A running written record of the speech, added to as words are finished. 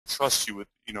trust you with,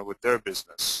 with their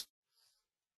business.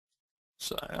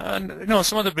 So, and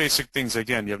some other basic things.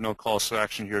 Again, you have no calls to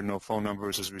action here, no phone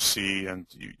numbers as we see, and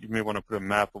you may want to put a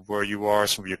map of where you are,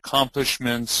 some of your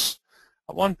accomplishments.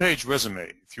 A one-page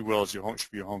resume, if you will,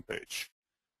 should be your homepage.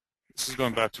 This is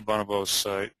going back to Bonobo's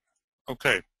site.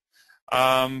 Okay.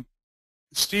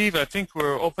 Steve, I think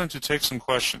we're open to take some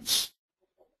questions.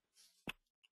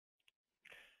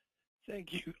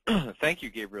 Thank you. Thank you,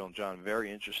 Gabriel and John.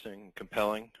 Very interesting,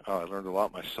 compelling. I learned a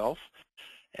lot myself.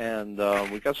 And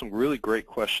we got some really great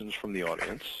questions from the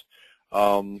audience.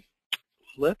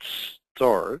 Let's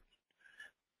start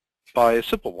by a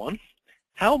simple one.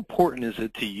 How important is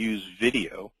it to use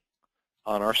video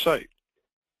on our site?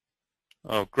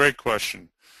 Oh, great question.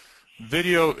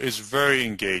 Video is very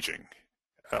engaging.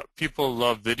 People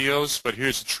love videos, but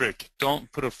here's the trick.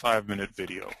 Don't put a 5-minute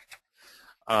video.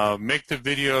 Make the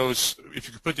videos, if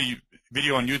you could put the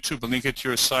video on YouTube and link it to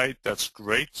your site, that's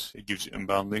great. It gives you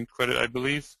inbound link credit, I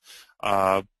believe.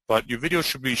 But your video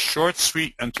should be short,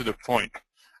 sweet, and to the point.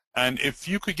 And if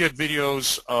you could get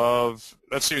videos of,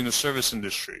 let's say in the service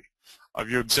industry, of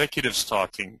your executives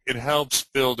talking, it helps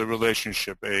build a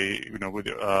relationship,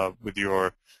 with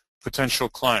your potential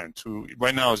client who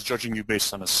right now is judging you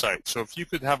based on a site. So if you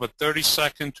could have a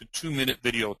 30-second to 2-minute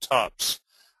video tops,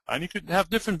 and you could have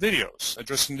different videos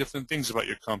addressing different things about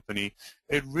your company,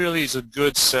 it really is a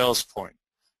good sales point.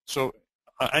 So,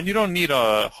 and you don't need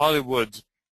a Hollywood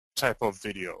type of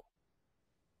video.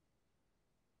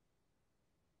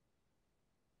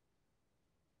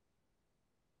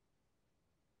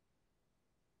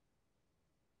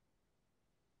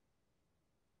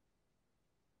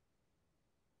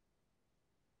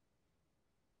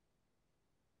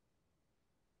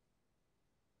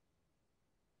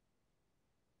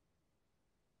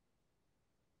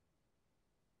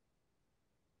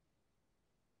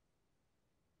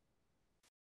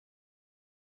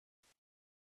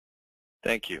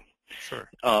 Thank you. Sure.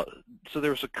 So there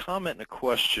was a comment and a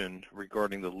question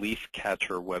regarding the Leaf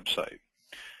Catcher website.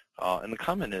 And the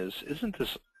comment is, isn't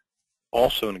this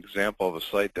also an example of a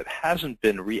site that hasn't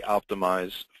been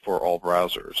re-optimized for all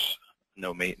browsers?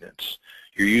 No maintenance.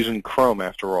 You're using Chrome,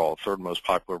 after all, third most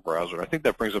popular browser. I think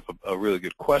that brings up a really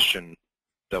good question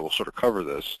that will sort of cover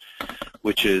this,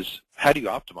 which is, how do you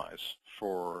optimize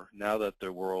for now that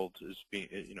the world is being,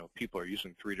 people are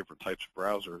using 3 different types of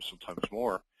browsers, sometimes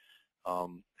more.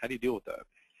 How do you deal with that?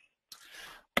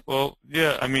 Well,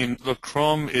 yeah, I mean, look,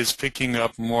 Chrome is picking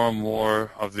up more and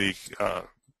more of the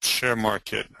share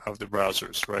market of the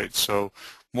browsers, right? So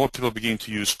more people begin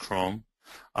to use Chrome.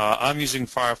 I'm using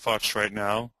Firefox right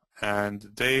now, and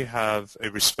they have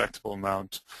a respectable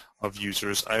amount of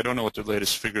users. I don't know what the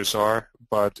latest figures are,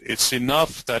 but it's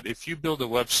enough that if you build a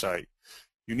website,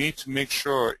 you need to make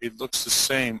sure it looks the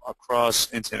same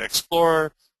across Internet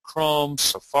Explorer, Chrome,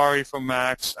 Safari for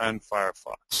Macs, and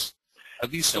Firefox.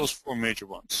 At least those 4 major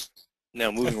ones.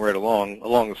 Now, moving right along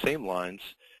the same lines,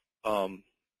 a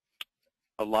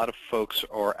lot of folks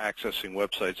are accessing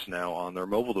websites now on their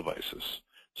mobile devices.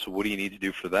 So what do you need to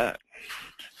do for that?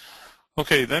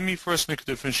 Okay, let me first make a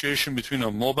differentiation between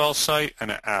a mobile site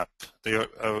and an app.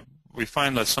 We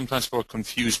find that sometimes people are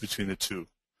confused between the two.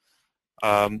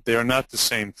 They are not the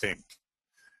same thing.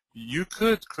 You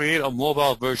could create a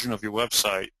mobile version of your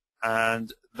website,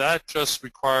 and that just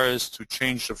requires to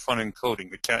change the front-end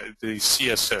coding, the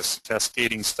CSS, the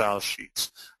cascading style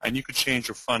sheets. And you could change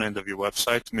the front end of your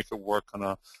website to make it work on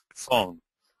a phone.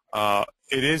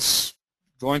 It is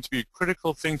going to be a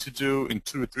critical thing to do in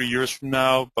 2 or 3 years from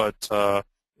now, but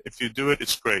if you do it,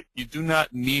 it's great. You do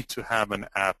not need to have an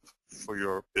app for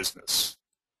your business.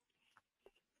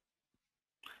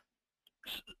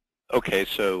 Okay,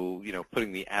 so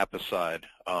putting the app aside,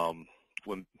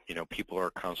 when people are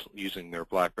constantly using their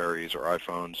BlackBerries or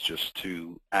iPhones just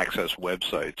to access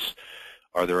websites,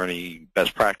 are there any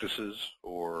best practices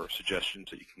or suggestions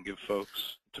that you can give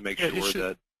folks to make sure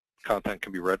that content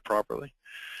can be read properly?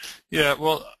 Yeah,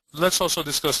 well, let's also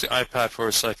discuss the iPad for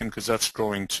a second because that's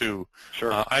growing too.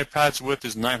 Sure. iPad's width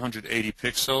is 980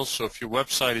 pixels, so if your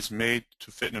website is made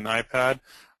to fit in an iPad,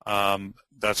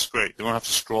 that's great. They don't have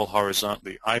to scroll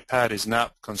horizontally. iPad is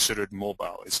not considered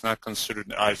mobile. It's not considered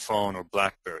an iPhone or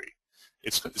BlackBerry.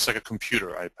 It's like a computer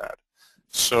iPad.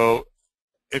 So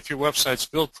if your website's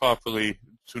built properly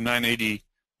to 980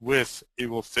 width,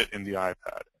 it will fit in the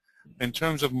iPad. In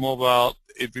terms of mobile,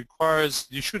 it requires,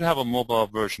 you should have a mobile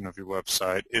version of your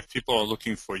website if people are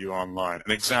looking for you online.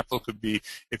 An example could be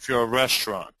if you're a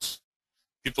restaurant.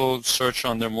 People search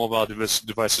on their mobile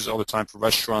devices all the time for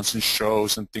restaurants and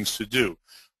shows and things to do.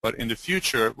 But in the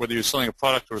future, whether you're selling a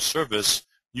product or a service,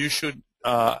 you should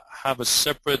have a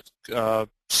separate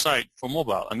site for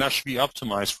mobile, and that should be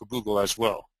optimized for Google as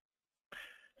well.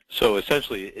 So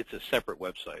essentially, it's a separate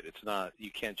website. It's not,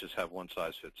 you can't just have one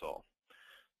size fits all,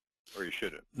 or you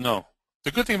shouldn't. No. The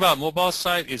good thing about a mobile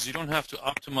site is you don't have to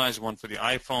optimize one for the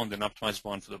iPhone, then optimize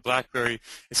one for the BlackBerry.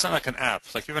 It's not like an app.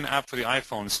 Like if you have an app for the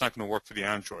iPhone, it's not going to work for the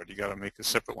Android. You got to make a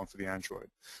separate one for the Android.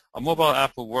 A mobile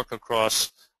app will work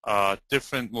across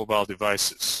different mobile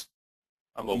devices.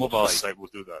 A mobile site will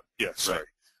do that. Yes, sorry.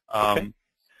 Right. Okay.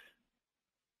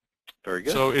 Very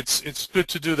good. So it's good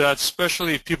to do that,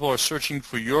 especially if people are searching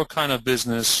for your kind of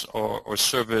business or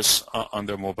service on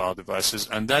their mobile devices,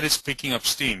 and that is picking up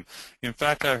steam. In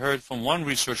fact, I heard from one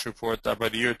research report that by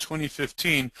the year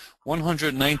 2015,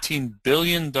 $119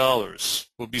 billion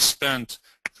will be spent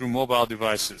through mobile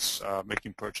devices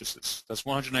making purchases. That's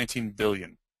 $119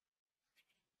 billion.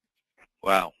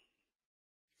 Wow.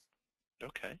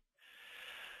 Okay.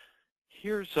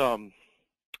 Here's a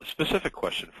specific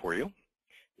question for you.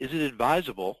 Is it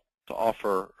advisable to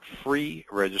offer free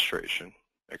registration,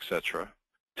 etc.,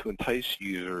 to entice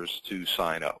users to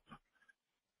sign up?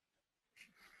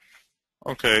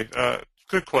 Okay,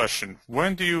 good question.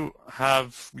 When do you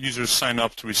have users sign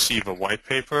up to receive a white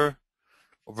paper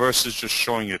versus just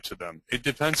showing it to them? It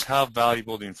depends how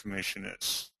valuable the information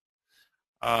is.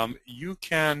 You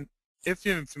can, if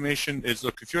the information is,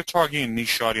 look, if you're targeting a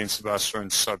niche audience about a certain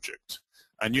subject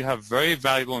and you have very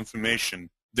valuable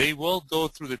information, they will go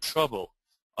through the trouble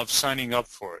of signing up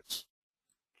for it.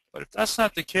 But if that's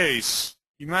not the case,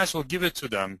 you might as well give it to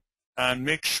them and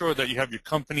make sure that you have your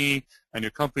company and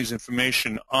your company's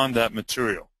information on that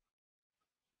material,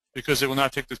 because they will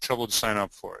not take the trouble to sign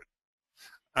up for it.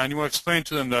 And you want to explain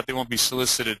to them that they won't be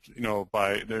solicited,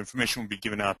 by the information will be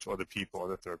given out to other people,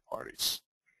 other third parties.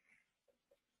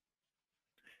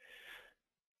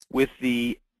 With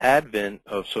the advent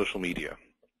of social media,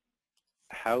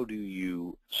 how do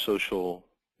you social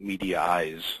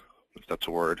mediaize, if that's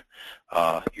a word,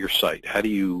 your site? How do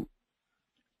you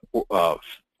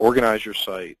organize your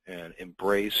site and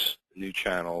embrace new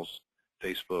channels,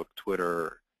 Facebook,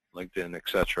 Twitter, LinkedIn,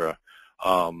 etc.,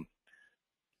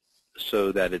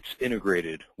 so that it's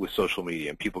integrated with social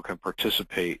media and people can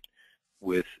participate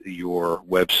with your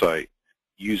website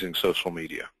using social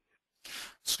media?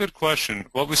 It's a good question.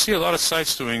 What we see a lot of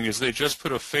sites doing is they just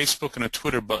put a Facebook and a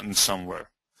Twitter button somewhere.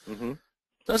 Mm-hmm.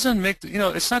 Doesn't make,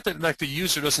 it's not that like the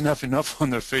user doesn't have enough on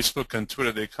their Facebook and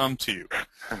Twitter, they come to you.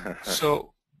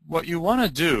 So what you want to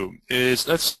do is,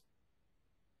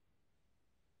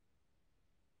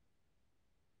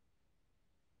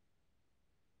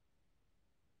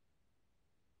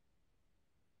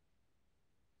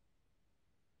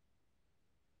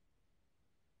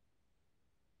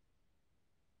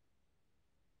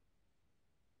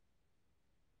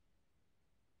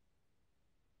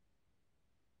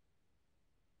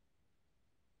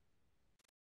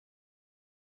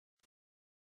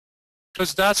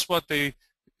 because that's what they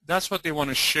want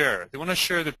to share. They want to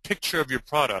share the picture of your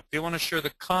product. They want to share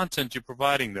the content you're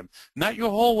providing them, not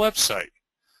your whole website,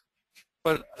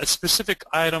 but a specific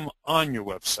item on your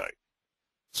website.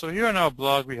 So here on our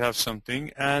blog we have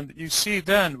something, and you see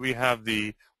then we have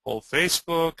the whole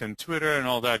Facebook and Twitter and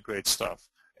all that great stuff.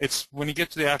 It's when you get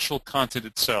to the actual content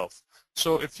itself.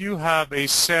 So if you have a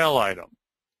sale item,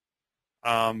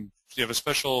 you have a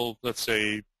special, let's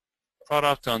say,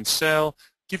 product on sale,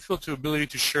 give people the ability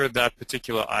to share that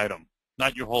particular item,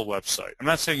 not your whole website. I'm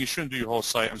not saying you shouldn't do your whole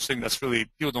site. I'm saying that's really,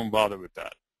 people don't bother with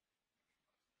that.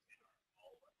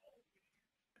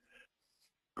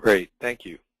 Great, thank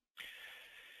you.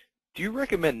 Do you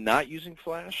recommend not using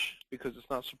Flash because it's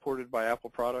not supported by Apple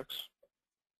products?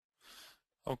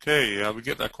 Okay, we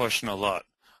get that question a lot.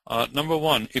 Number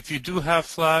one, if you do have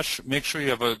Flash, make sure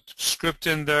you have a script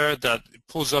in there that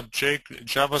pulls up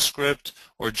JavaScript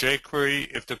or jQuery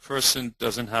if the person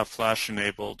doesn't have Flash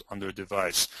enabled on their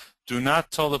device. Do not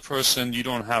tell the person you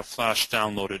don't have Flash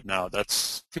downloaded now.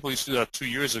 People used to do that 2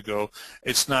 years ago.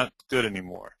 It's not good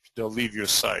anymore. They'll leave your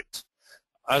site.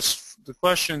 As the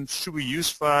question, should we use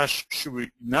Flash? Should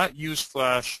we not use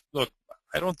Flash? Look,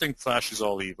 I don't think Flash is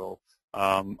all evil.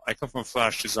 I come from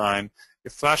Flash design.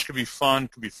 If Flash could be fun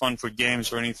for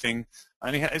games or anything,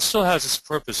 and it still has its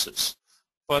purposes.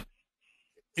 But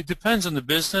it depends on the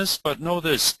business. But know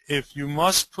this: if you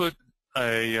must put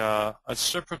a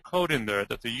separate code in there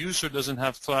that the user doesn't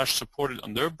have Flash supported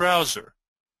on their browser,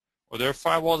 or their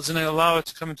firewall doesn't allow it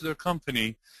to come into their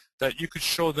company, that you could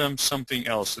show them something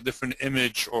else, a different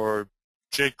image or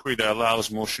jQuery that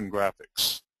allows motion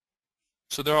graphics.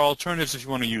 So there are alternatives if you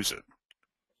want to use it.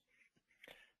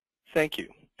 Thank you.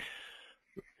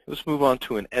 Let's move on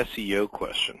to an SEO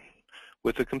question.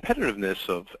 With the competitiveness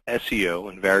of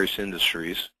SEO in various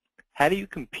industries, How do you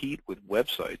compete with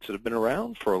websites that have been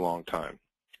around for a long time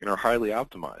and are highly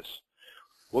optimized?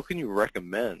 What can you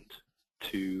recommend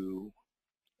to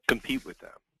compete with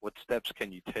them? What steps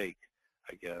can you take,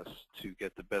 I guess, to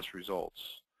get the best results?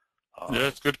 Yeah,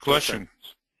 that's a good question.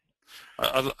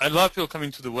 A lot of people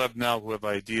coming to the web now who have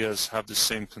ideas have the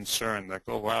same concern, like,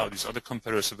 oh wow, these other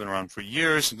competitors have been around for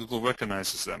years and Google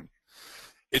recognizes them.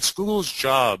 It's Google's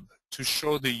job to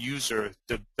show the user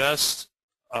the best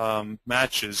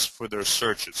matches for their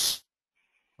searches.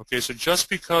 Okay, so just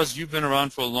because you've been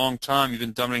around for a long time, you've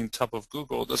been dominating the top of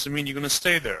Google, doesn't mean you're going to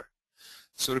stay there.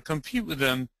 So to compete with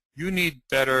them, you need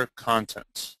better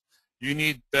content. You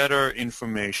need better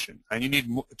information, and you need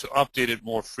to update it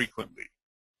more frequently.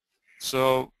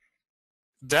 So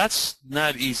that's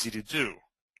not easy to do.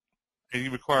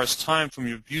 It requires time from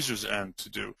your user's end to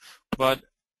do. But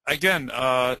again,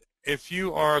 if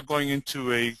you are going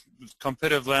into a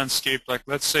competitive landscape, like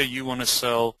let's say you want to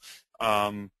sell,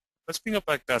 let's bring up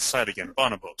like that site again,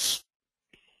 Bonobos.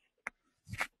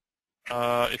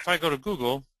 If I go to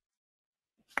Google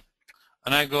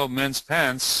and I go men's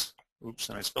pants, oops,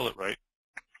 and I spell it right.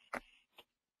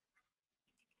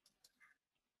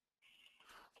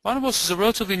 Bonobos is a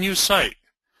relatively new site.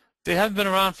 They haven't been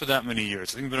around for that many years.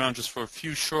 I think they've been around just for a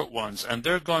few short ones, and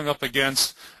they're going up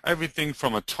against everything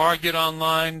from a Target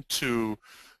online to,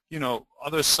 you know,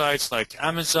 other sites like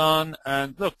Amazon,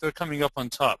 and look, they're coming up on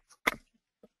top.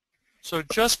 So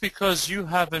just because you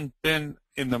haven't been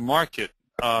in the market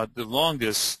the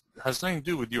longest has nothing to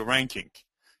do with your ranking.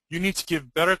 You need to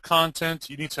give better content.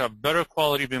 You need to have better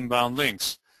quality of inbound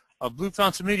links. Blue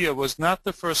Fountain Media was not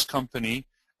the first company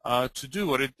to do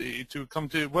what to come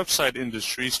to the website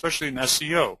industry, especially in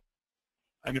SEO.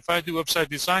 And if I do website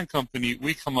design company,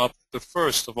 we come up the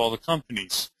first of all the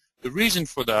companies. The reason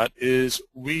for that is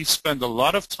we spend a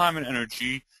lot of time and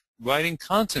energy writing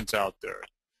content out there,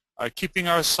 keeping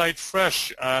our site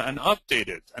fresh and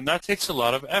updated, and that takes a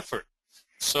lot of effort.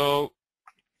 So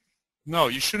no,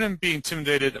 you shouldn't be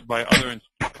intimidated by other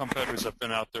competitors that have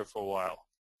been out there for a while.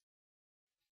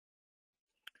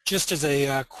 Just as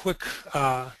a quick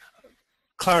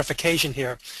clarification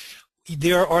here,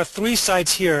 there are 3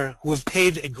 sites here who have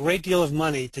paid a great deal of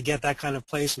money to get that kind of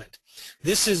placement.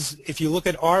 This is, if you look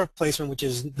at our placement, which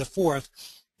is the 4th,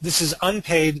 this is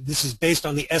unpaid. This is based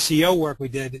on the SEO work we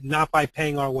did, not by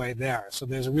paying our way there. So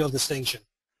there's a real distinction.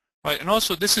 Right, and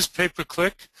also this is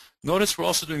pay-per-click. Notice we're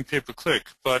also doing pay-per-click,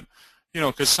 but you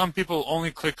know, because some people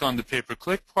only click on the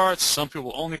pay-per-click part, some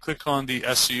people only click on the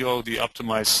SEO, the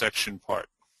optimized section part.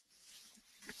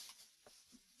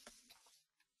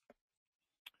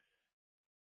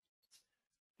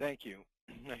 Thank you.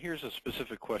 Now here's a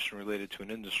specific question related to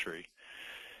an industry.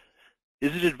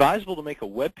 Is it advisable to make a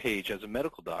web page as a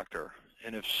medical doctor?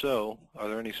 And if so, are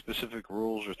there any specific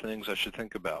rules or things I should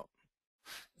think about?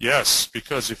 Yes,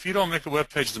 because if you don't make a web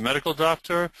page as a medical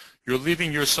doctor, you're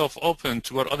leaving yourself open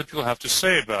to what other people have to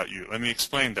say about you. Let me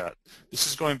explain that. This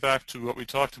is going back to what we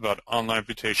talked about, online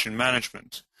reputation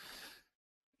management.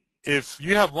 If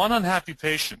you have one unhappy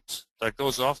patient that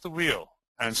goes off the wheel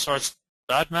and starts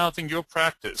bad-mouthing your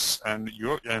practice and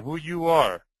who you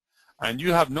are, and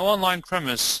you have no online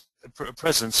presence,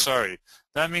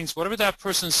 that means whatever that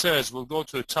person says will go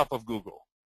to the top of Google.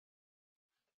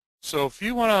 So if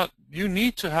you you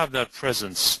need to have that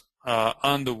presence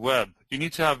on the web. You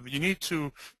need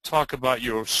to talk about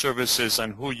your services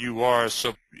and who you are,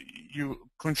 so you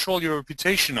control your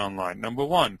reputation online. Number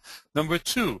 1. Number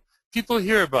 2, people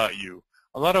hear about you.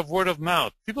 A lot of word of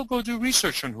mouth. People go do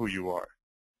research on who you are.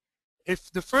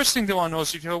 If the first thing they want to know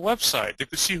is if you have a website, they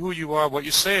could see who you are, what you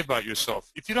say about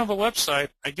yourself. If you don't have a website,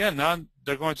 again, now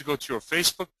they're going to go to your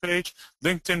Facebook page,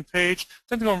 LinkedIn page,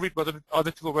 then they're going to read what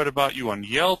other people read about you on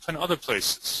Yelp and other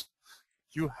places.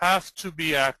 You have to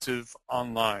be active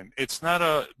online. It's not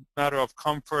a matter of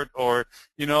comfort or,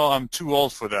 you know, I'm too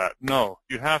old for that. No,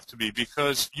 you have to be,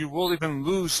 because you will even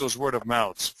lose those word of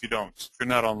mouths if you don't, if you're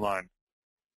not online.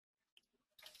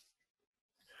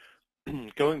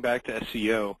 Going back to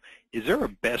SEO, is there a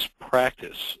best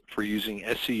practice for using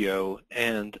SEO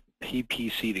and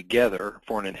PPC together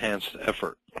for an enhanced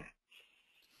effort?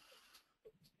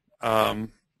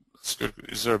 That's good.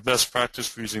 Is there a best practice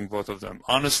for using both of them?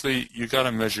 Honestly, you got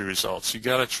to measure results. You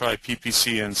got to try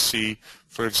PPC and see,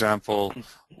 for example,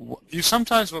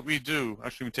 sometimes what we do,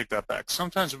 actually we take that back.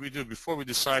 Sometimes what we do before we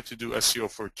decide to do SEO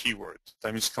for a keyword,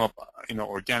 that means come up, you know,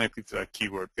 organically to that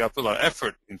keyword. We got to put a lot of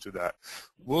effort into that.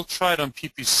 We'll try it on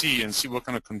PPC and see what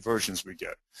kind of conversions we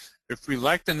get. If we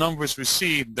like the numbers we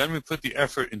see, then we put the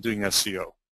effort in doing SEO.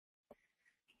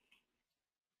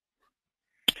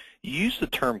 You use the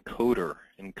term coder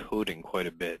in coding quite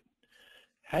a bit.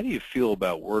 How do you feel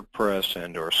about WordPress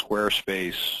and or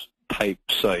Squarespace type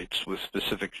sites with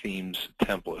specific themes,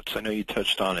 templates? I know you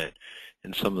touched on it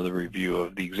in some of the review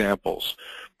of the examples,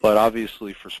 but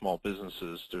obviously for small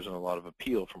businesses, there's a lot of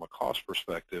appeal from a cost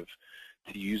perspective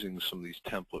to using some of these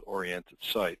template-oriented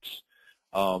sites.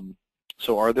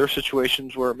 So are there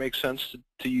situations where it makes sense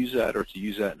to use that, or to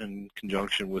use that in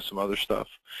conjunction with some other stuff?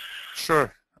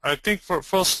 Sure. I think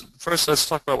first let's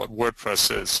talk about what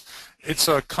WordPress is. It's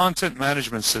a content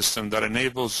management system that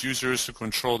enables users to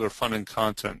control their front-end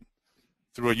content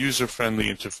through a user-friendly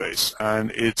interface,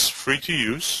 and it's free to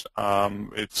use.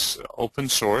 It's open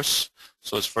source,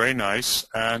 so it's very nice.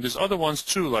 And there's other ones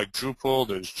too, like Drupal.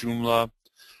 There's Joomla.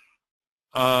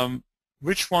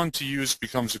 Which one to use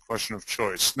becomes a question of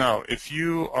choice. Now, if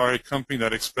you are a company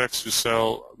that expects to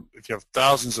sell, if you have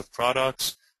thousands of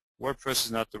products, WordPress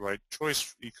is not the right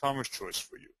choice, e-commerce choice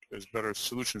for you. There's better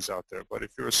solutions out there. But if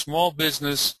you're a small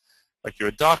business, like you're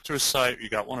a doctor's site,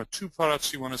 you got one or two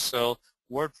products you want to sell,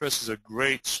 WordPress is a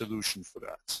great solution for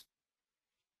that.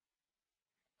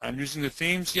 And using the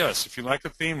themes, yes, if you like a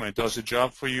theme and it does the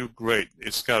job for you, great.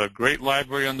 It's got a great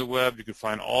library on the web. You can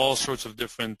find all sorts of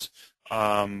different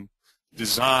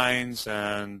designs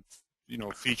and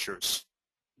features.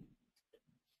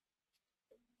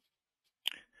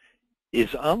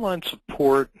 Is online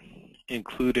support,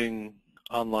 including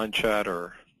online chat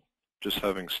or just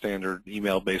having standard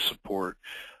email-based support,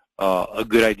 a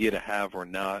good idea to have or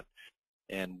not?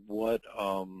 And what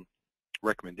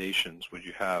recommendations would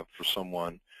you have for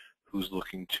someone who's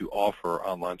looking to offer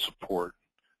online support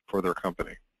for their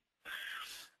company?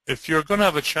 If you're going to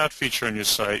have a chat feature on your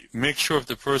site, make sure if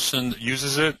the person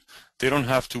uses it, they don't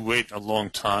have to wait a long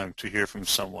time to hear from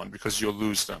someone, because you'll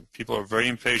lose them. People are very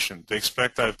impatient. They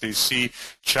expect that if they see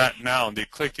chat now and they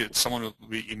click it, someone will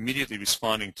be immediately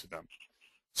responding to them.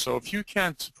 So if you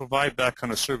can't provide that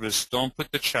kind of service, don't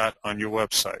put the chat on your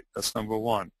website. That's number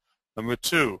one. Number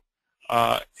two,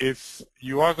 if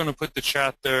you are going to put the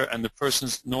chat there and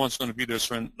no one's going to be there,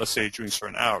 let's say during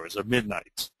certain hours, at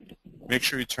midnight, make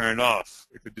sure you turn it off.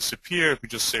 It could disappear if you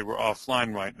just say we're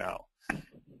offline right now.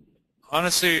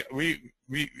 Honestly,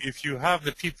 if you have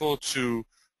the people to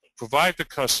provide the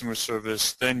customer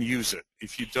service, then use it.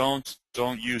 If you don't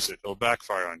use it. It'll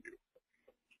backfire on you.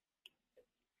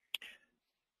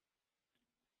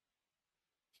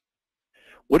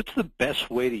 What's the best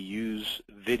way to use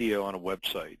video on a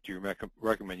website? Do you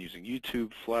recommend using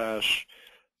YouTube, Flash,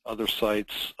 other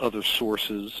sites, other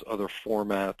sources, other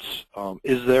formats?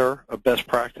 Is there a best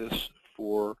practice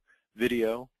for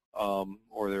video, or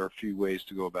are there a few ways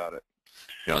to go about it?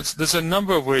 Yeah, there's a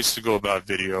number of ways to go about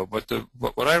video, but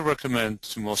what I recommend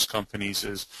to most companies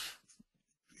is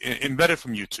embed it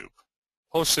from YouTube.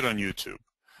 Post it on YouTube.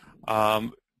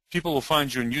 People will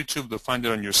find you on YouTube. They'll find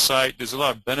it on your site. There's a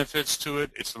lot of benefits to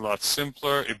it. It's a lot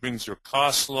simpler. It brings your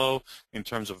costs low in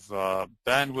terms of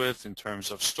bandwidth, in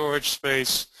terms of storage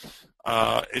space.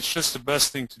 It's just the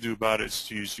best thing to do about it is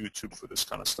to use YouTube for this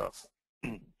kind of stuff.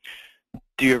 Do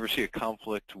you ever see a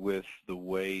conflict with the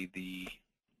way the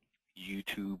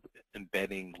YouTube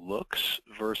embedding looks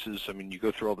versus, I mean, you go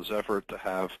through all this effort to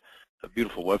have a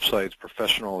beautiful website, it's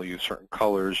professional, you have certain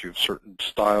colors, you have certain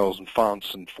styles and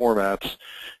fonts and formats,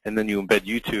 and then you embed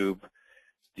YouTube.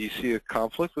 Do you see a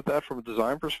conflict with that from a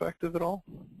design perspective at all?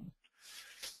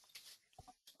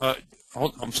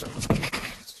 I'm sorry.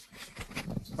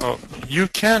 You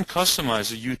can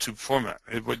customize a YouTube format,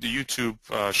 what the YouTube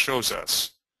shows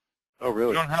us. Oh,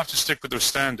 really? You don't have to stick with their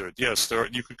standard. Yes,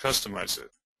 you could customize it.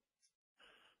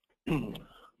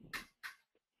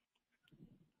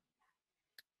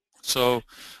 So,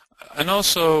 and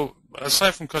also,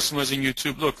 aside from customizing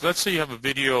YouTube, look, let's say you have a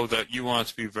video that you want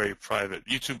to be very private.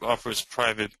 YouTube offers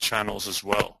private channels as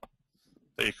well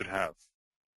that you could have.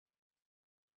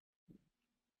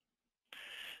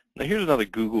 Now here's another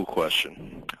Google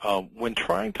question. When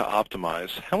trying to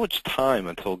optimize, how much time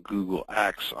until Google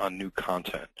acts on new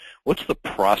content? What's the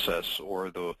process,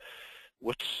 or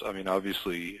I mean,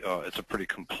 obviously it's a pretty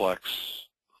complex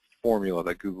formula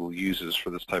that Google uses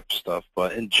for this type of stuff,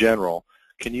 but in general,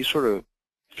 can you sort of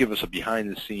give us a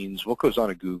behind the scenes, what goes on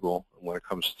at Google when it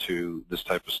comes to this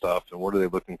type of stuff, and what are they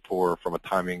looking for from a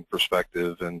timing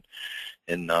perspective and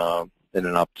in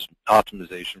an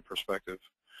optimization perspective?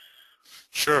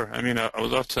 Sure. I mean, I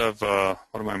would love to have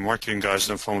one of my marketing guys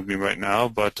on the phone with me right now,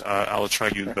 but I'll try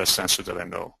to give you the best answer that I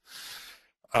know.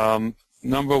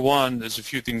 Number one, there's a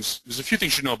few things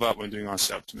you know about when doing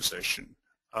on-site optimization.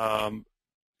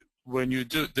 When you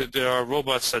do, there are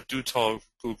robots that do tell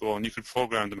Google, and you can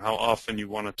program them how often you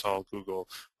want to tell Google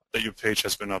that your page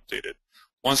has been updated.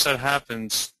 Once that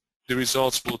happens, the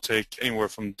results will take anywhere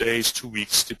from days to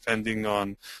weeks depending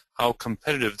on how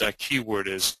competitive that keyword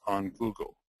is on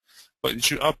Google. But you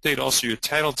should update also your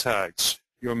title tags,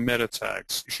 your meta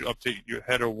tags. You should update your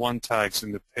header 1 tags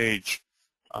in the page.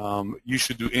 You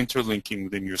should do interlinking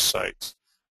within your site.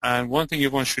 And one thing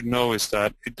everyone should know is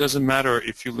that it doesn't matter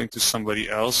if you link to somebody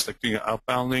else, like doing an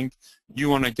outbound link, you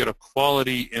want to get a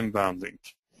quality inbound link.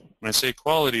 When I say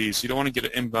quality, is you don't want to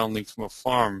get an inbound link from a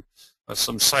farm,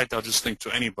 some site that'll just link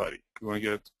to anybody. You want to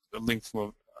get a link from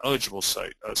an eligible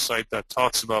site, a site that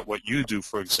talks about what you do,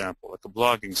 for example, like a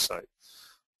blogging site.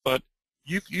 But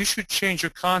you should change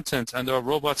your content, and there are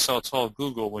robots that'll tell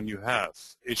Google when you have.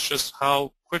 It's just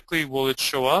how quickly will it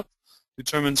show up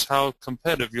determines how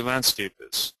competitive your landscape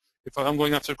is. If I'm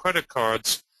going after credit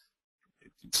cards,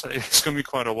 it's going to be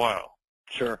quite a while.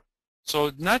 Sure.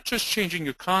 So not just changing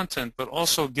your content, but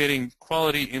also getting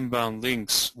quality inbound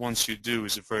links once you do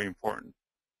is very important.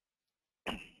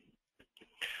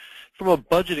 From a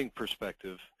budgeting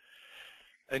perspective,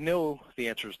 I know the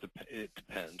answer is it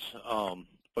depends,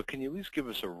 but can you at least give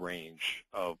us a range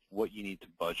of what you need to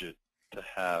budget to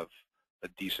have a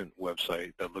decent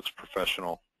website that looks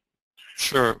professional?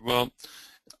 Sure. Well,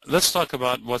 let's talk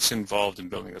about what's involved in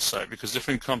building a site, because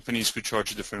different companies could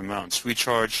charge different amounts. We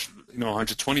charge,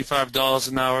 $125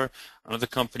 an hour. Another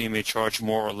company may charge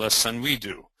more or less than we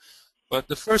do. But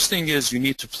the first thing is you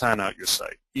need to plan out your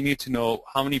site. You need to know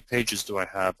how many pages do I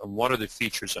have and what are the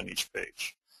features on each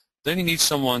page. Then you need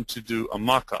someone to do a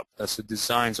mock-up. That's the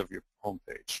designs of your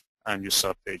homepage and your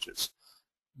sub-pages.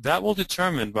 That will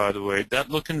determine, by the way, that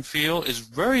look and feel is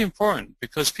very important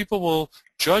because people will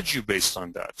judge you based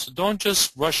on that. So don't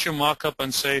just rush your mock-up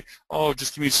and say, oh,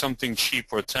 just give me something cheap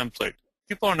or a template.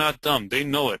 People are not dumb. They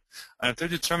know it. And if they're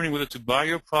determining whether to buy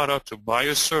your product or buy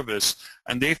your service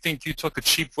and they think you took a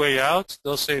cheap way out,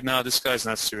 they'll say, no, this guy's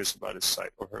not serious about his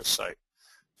site or her site.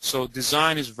 So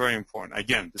design is very important.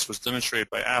 Again, this was demonstrated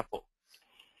by Apple.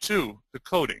 2, the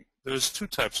coding. There's 2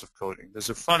 types of coding. There's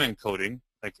a front-end coding,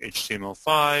 like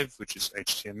HTML5, which is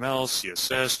HTML,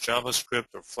 CSS, JavaScript,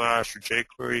 or Flash, or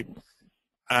jQuery.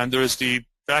 And there is the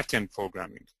back-end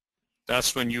programming.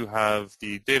 That's when you have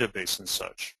the database and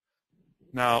such.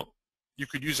 Now, you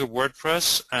could use a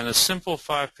WordPress, and a simple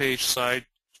 5-page site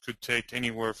could take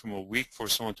anywhere from a week for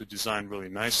someone to design really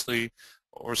nicely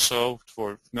or so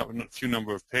for a few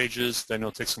number of pages. Then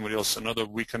it'll take somebody else another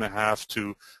week and a half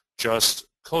to just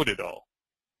code it all.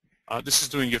 This is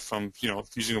doing it from,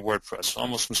 using a WordPress,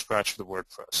 almost from scratch with a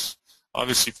WordPress.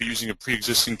 Obviously, if you're using a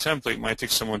pre-existing template, it might take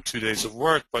someone 2 days of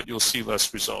work, but you'll see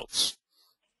less results.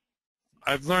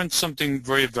 I've learned something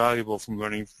very valuable from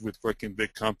working in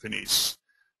big companies.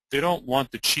 They don't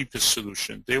want the cheapest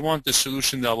solution. They want the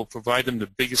solution that will provide them the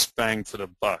biggest bang for the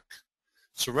buck.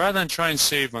 So rather than try and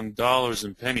save on dollars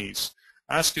and pennies,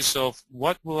 ask yourself,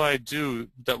 what will I do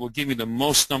that will give me the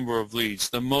most number of leads,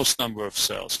 the most number of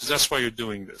sales? Because that's why you're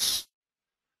doing this.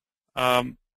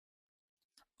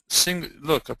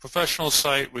 Look, a professional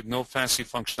site with no fancy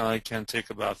functionality can take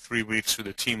about 3 weeks with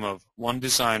a team of 1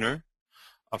 designer,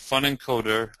 a front-end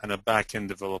coder, and a back-end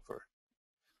developer.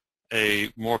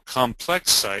 A more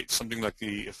complex site, something like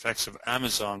the effects of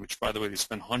Amazon, which, by the way, they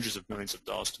spend hundreds of millions of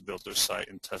dollars to build their site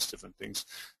and test different things.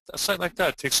 A site like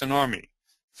that takes an army.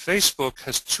 Facebook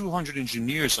has 200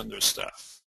 engineers on their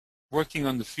staff working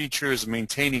on the features,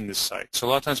 maintaining the site. So a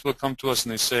lot of times people come to us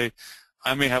and they say,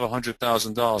 I may have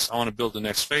 $100,000. I want to build the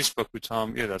next Facebook. We tell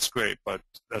them, yeah, that's great, but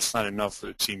that's not enough for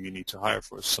the team you need to hire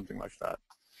for something like that.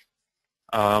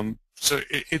 So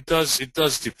it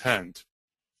does depend.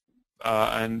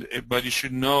 But you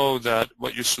should know that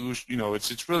what your solution,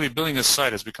 it's really building a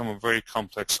site has become a very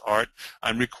complex art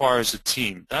and requires a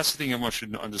team. That's the thing everyone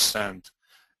should understand.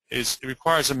 It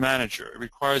requires a manager. It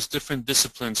requires different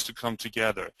disciplines to come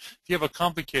together. If you have a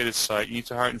complicated site, you need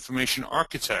to hire an information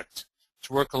architect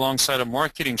to work alongside a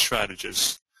marketing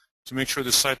strategist to make sure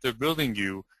the site they're building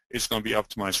you is going to be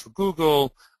optimized for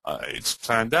Google. It's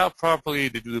planned out properly.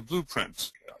 They do the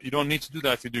blueprints. You don't need to do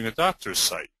that if you're doing a doctor's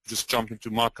site. You just jump into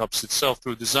mock-ups itself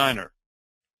through a designer.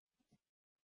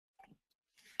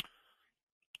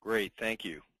 Great, thank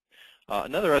you.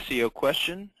 Another SEO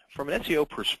question. From an SEO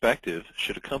perspective,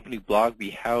 should a company blog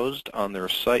be housed on their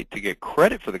site to get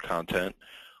credit for the content,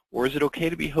 or is it okay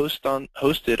to be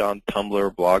hosted on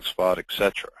Tumblr, Blogspot,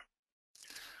 etc.?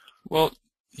 Well,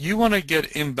 you want to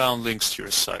get inbound links to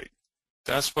your site.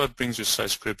 That's what brings your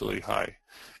site's credibility high.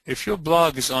 If your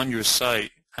blog is on your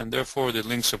site and therefore the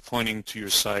links are pointing to your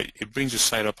site, it brings your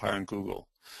site up higher in Google.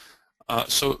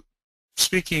 So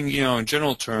speaking, in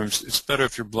general terms, it's better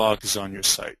if your blog is on your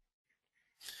site.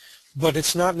 But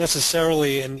it's not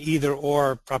necessarily an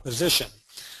either-or proposition.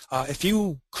 If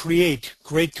you create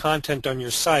great content on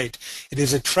your site, it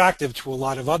is attractive to a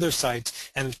lot of other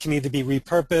sites, and it can either be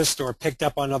repurposed or picked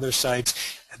up on other sites.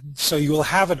 So you will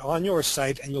have it on your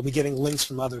site, and you'll be getting links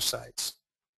from other sites.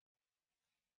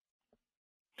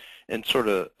 And sort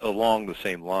of along the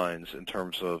same lines in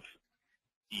terms of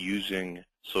using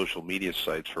social media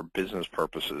sites for business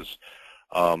purposes,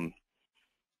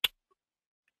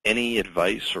 any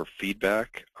advice or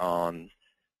feedback on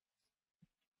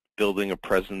building a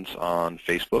presence on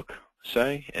Facebook,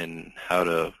 say, and how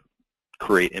to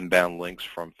create inbound links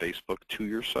from Facebook to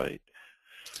your site?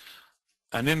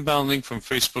 An inbound link from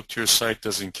Facebook to your site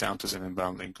doesn't count as an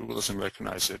inbound link. Google doesn't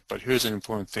recognize it. But here's an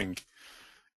important thing.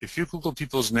 If you Google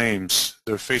people's names,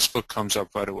 their Facebook comes up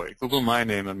right away. Google my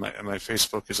name and my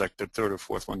Facebook is like the third or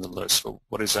fourth one on the list. So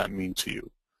what does that mean to you?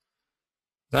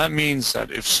 That means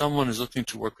that if someone is looking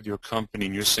to work with your company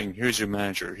and you're saying, here's your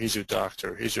manager, here's your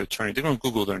doctor, here's your attorney, they're going to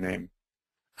Google their name,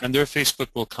 and their Facebook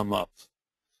will come up.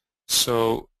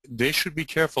 So they should be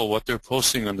careful what they're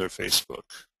posting on their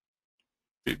Facebook,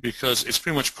 because it's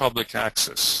pretty much public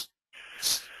access.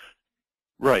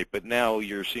 Right, but now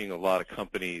you're seeing a lot of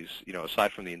companies,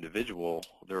 aside from the individual,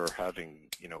 they're having,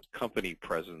 company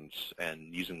presence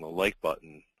and using the like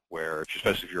button, where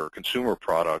especially if you're a consumer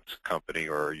product company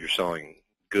or you're selling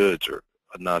goods or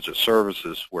not just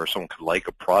services, where someone could like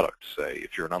a product, say,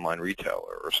 if you're an online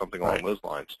retailer or something along those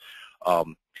lines.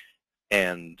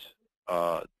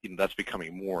 That's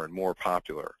becoming more and more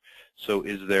popular. So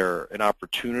is there an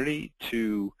opportunity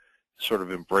to sort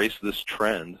of embrace this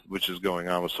trend, which is going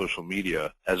on with social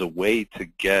media, as a way to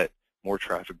get more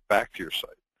traffic back to your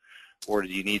site? Or do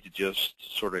you need to just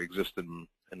sort of exist in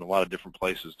a lot of different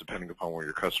places depending upon where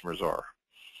your customers are?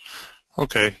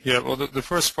 Okay, yeah, well, the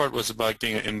first part was about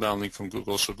getting an inbound link from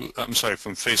Google, from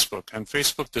Facebook. And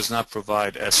Facebook does not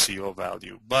provide SEO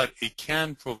value, but it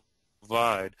can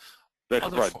provide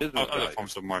other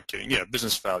forms of marketing. Yeah,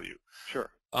 business value. Sure.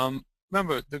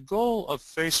 Remember, the goal of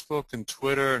Facebook and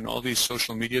Twitter and all these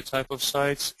social media type of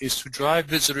sites is to drive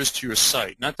visitors to your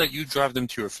site. Not that you drive them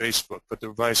to your Facebook, but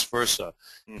the vice versa.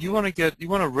 Mm-hmm. You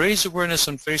want to raise awareness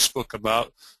on Facebook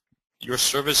about your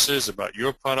services, about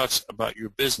your products, about your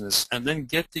business, and then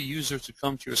get the user to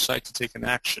come to your site to take an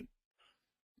action.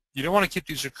 You don't want to keep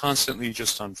the user constantly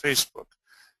just on Facebook.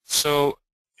 So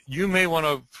you may want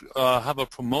to have a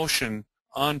promotion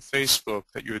on Facebook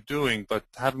that you're doing, but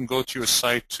have them go to your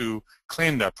site to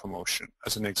claim that promotion,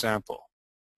 as an example.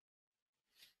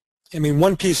 I mean,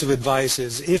 one piece of advice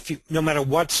is, no matter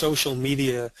what social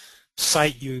media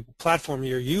platform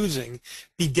you're using,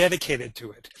 be dedicated to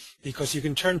it, because you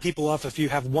can turn people off. If you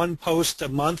have one post a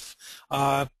month,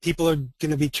 people are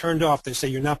going to be turned off. They say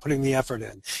you're not putting the effort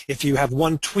in. If you have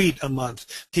one tweet a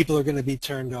month, people are going to be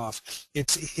turned off.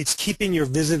 It's keeping your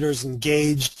visitors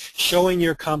engaged, showing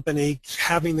your company,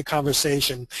 having the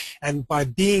conversation, and by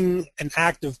being an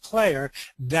active player,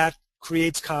 that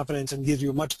creates confidence and gives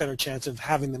you a much better chance of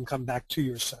having them come back to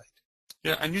your site.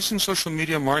 Yeah, and using social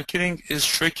media marketing is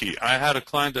tricky. I had a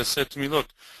client that said to me, look,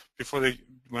 when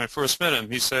I first met him,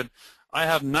 he said, I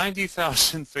have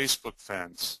 90,000 Facebook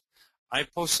fans. I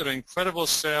posted an incredible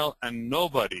sale and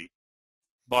nobody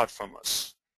bought from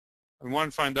us. I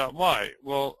want to find out why.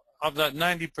 Well, of that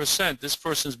 90%, this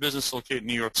person's business located in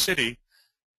New York City,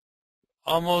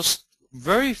 almost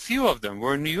very few of them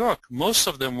were in New York. Most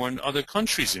of them were in other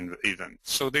countries even.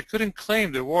 So they couldn't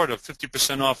claim the award of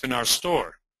 50% off in our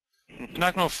store. You're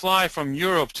not going to fly from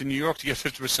Europe to New York to get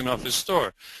 50% off his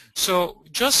store. So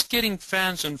just getting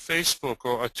fans on Facebook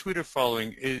or a Twitter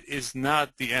following is not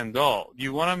the end all.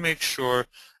 You want to make sure,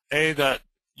 A, that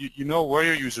you know where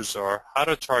your users are, how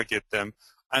to target them,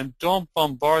 and don't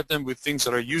bombard them with things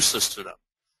that are useless to them.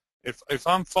 If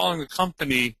I'm following a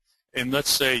company in, let's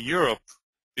say, Europe,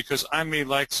 because I may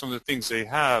like some of the things they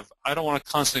have, I don't want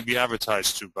to constantly be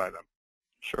advertised to by them.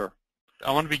 Sure. I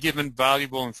want to be given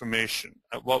valuable information.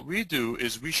 What we do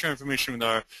is we share information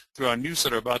through our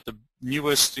newsletter about the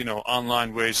newest,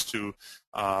 online ways to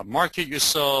market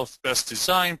yourself, best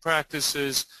design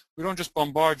practices. We don't just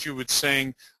bombard you with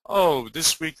saying, oh,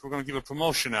 this week we're going to give a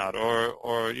promotion out, or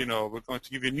we're going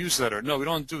to give you a newsletter. No, we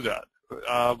don't do that.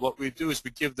 What we do is we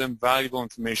give them valuable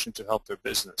information to help their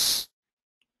business.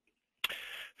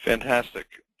 Fantastic.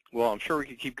 Well, I'm sure we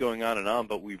could keep going on,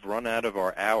 but we've run out of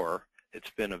our hour.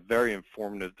 It's been a very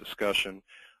informative discussion.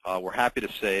 We're happy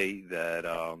to say that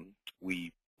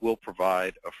we will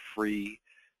provide a free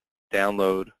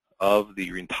download of the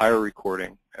entire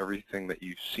recording. Everything that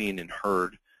you've seen and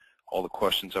heard, all the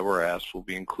questions that were asked will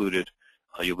be included.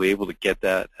 You'll be able to get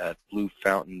that at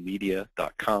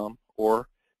bluefountainmedia.com or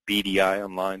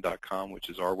bdionline.com, which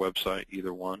is our website,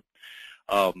 either one.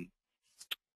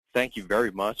 Thank you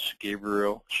very much,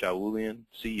 Gabriel Shaoulian,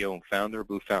 CEO and founder of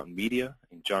Blue Fountain Media,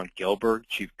 and John Gelberg,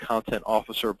 Chief Content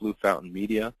Officer of Blue Fountain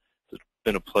Media. It's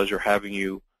been a pleasure having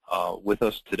you with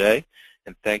us today,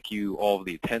 and thank you all of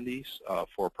the attendees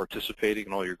for participating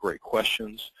and all your great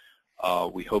questions.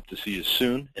 We hope to see you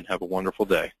soon, and have a wonderful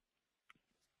day.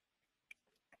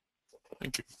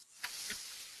 Thank you.